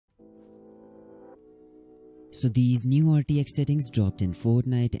So these new RTX settings dropped in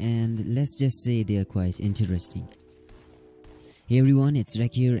Fortnite, and let's just say they are quite interesting. Hey everyone, it's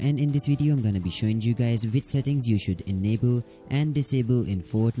Rek here, and in this video I'm gonna be showing you guys which settings you should enable and disable in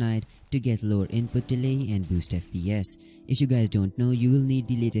Fortnite to get lower input delay and boost FPS. If you guys don't know, you will need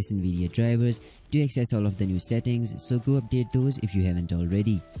the latest Nvidia drivers to access all of the new settings, so go update those if you haven't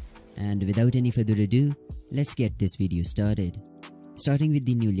already. And without any further ado, let's get this video started. Starting with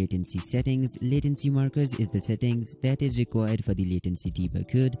the new latency settings, latency markers is the settings that is required for the latency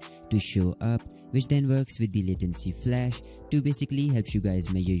debug code to show up, which then works with the latency flash to basically help you guys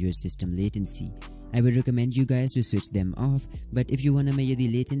measure your system latency. I would recommend you guys to switch them off, but if you wanna measure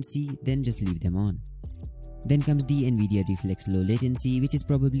the latency, then just leave them on. Then comes the Nvidia Reflex low latency, which is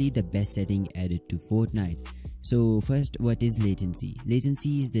probably the best setting added to Fortnite. So first, what is latency?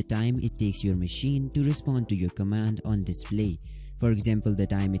 Latency is the time it takes your machine to respond to your command on display. For example, the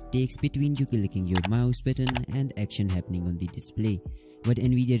time it takes between you clicking your mouse button and action happening on the display. What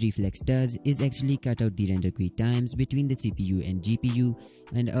Nvidia Reflex does is actually cut out the render queue times between the CPU and GPU,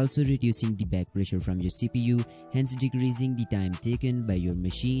 and also reducing the back pressure from your CPU, hence decreasing the time taken by your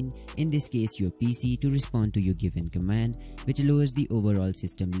machine, in this case your PC, to respond to your given command, which lowers the overall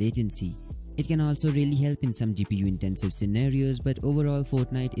system latency. It can also really help in some GPU intensive scenarios, but overall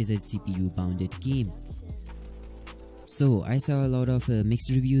Fortnite is a CPU bounded game. So I saw a lot of mixed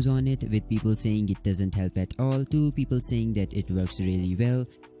reviews on it, with people saying it doesn't help at all to people saying that it works really well.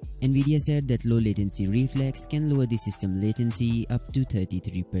 Nvidia said that low latency reflex can lower the system latency up to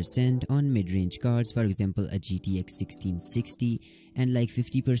 33% on mid-range cards, for example a GTX 1660, and like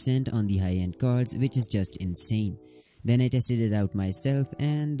 50% on the high-end cards, which is just insane. Then I tested it out myself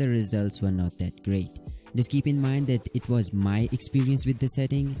and the results were not that great. Just keep in mind that it was my experience with the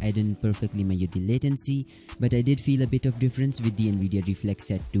setting. I didn't perfectly measure the latency, but I did feel a bit of difference with the Nvidia Reflex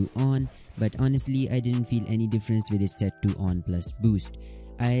set to on, but honestly I didn't feel any difference with it set to on plus boost.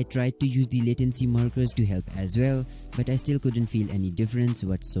 I tried to use the latency markers to help as well, but I still couldn't feel any difference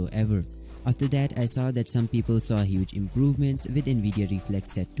whatsoever. After that, I saw that some people saw huge improvements with Nvidia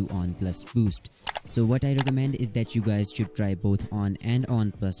Reflex set to on plus boost. So what I recommend is that you guys should try both on and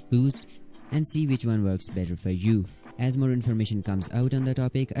on plus boost and see which one works better for you. As more information comes out on the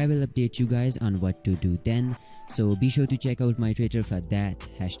topic, I will update you guys on what to do then, so be sure to check out my Twitter for that,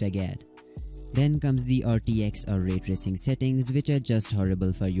 #ad. Then comes the RTX or ray tracing settings, which are just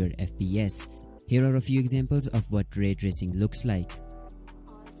horrible for your FPS. Here are a few examples of what ray tracing looks like.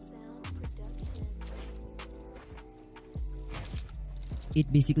 It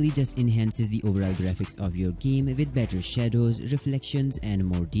basically just enhances the overall graphics of your game with better shadows, reflections and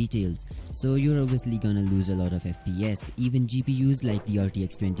more details. So you're obviously gonna lose a lot of FPS. Even GPUs like the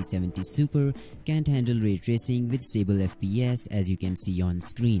RTX 2070 Super can't handle ray tracing with stable FPS, as you can see on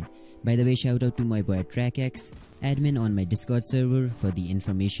screen. By the way, shout out to my boy TrackX, admin on my Discord server, for the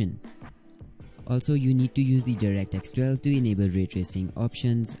information. Also, you need to use the DirectX 12 to enable ray tracing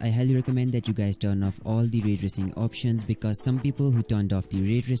options. I highly recommend that you guys turn off all the ray tracing options, because some people who turned off the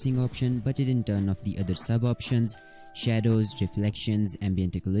ray tracing option but didn't turn off the other sub options, shadows, reflections,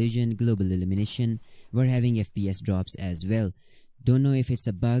 ambient occlusion, global illumination, were having FPS drops as well. Don't know if it's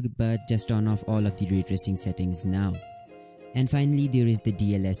a bug, but just turn off all of the ray tracing settings now. And finally, there is the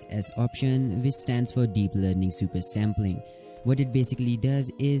DLSS option, which stands for Deep Learning Super Sampling. What it basically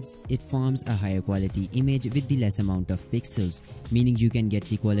does is it forms a higher quality image with the less amount of pixels, meaning you can get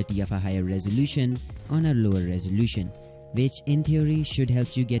the quality of a higher resolution on a lower resolution, which in theory should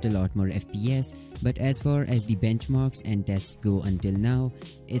help you get a lot more FPS, but as far as the benchmarks and tests go until now,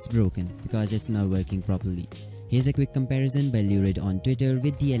 it's broken because it's not working properly. Here's a quick comparison by Lurid on Twitter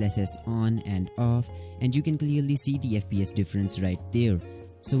with DLSS on and off, and you can clearly see the FPS difference right there.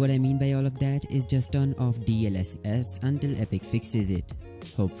 So what I mean by all of that is just turn off DLSS until Epic fixes it,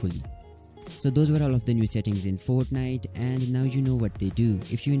 hopefully. So those were all of the new settings in Fortnite, and now you know what they do.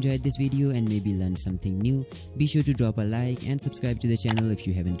 If you enjoyed this video and maybe learned something new, be sure to drop a like and subscribe to the channel if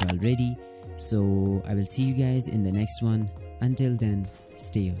you haven't already. So I will see you guys in the next one. Until then,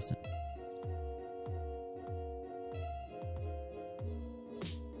 stay awesome.